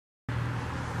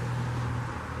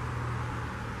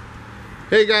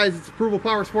Hey guys, it's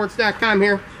ApprovalPowersports.com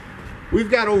here. We've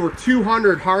got over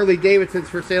 200 Harley Davidsons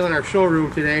for sale in our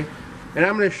showroom today, and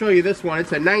I'm going to show you this one.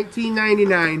 It's a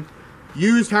 1999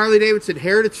 used Harley Davidson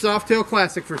Heritage Softail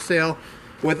Classic for sale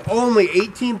with only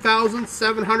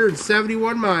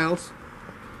 18,771 miles.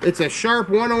 It's a sharp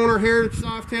one-owner Heritage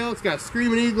Softail. It's got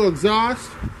Screaming Eagle exhaust,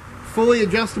 fully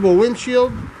adjustable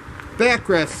windshield,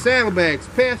 backrest, saddlebags,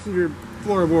 passenger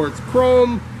floorboards,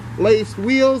 chrome laced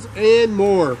wheels, and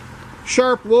more.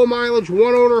 Sharp, low mileage,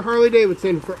 one owner Harley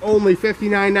Davidson for only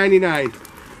 $59.99.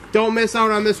 Don't miss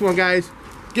out on this one, guys.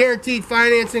 Guaranteed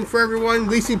financing for everyone.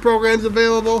 Leasing programs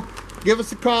available. Give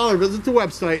us a call or visit the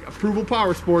website,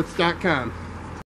 ApprovalPowersports.com.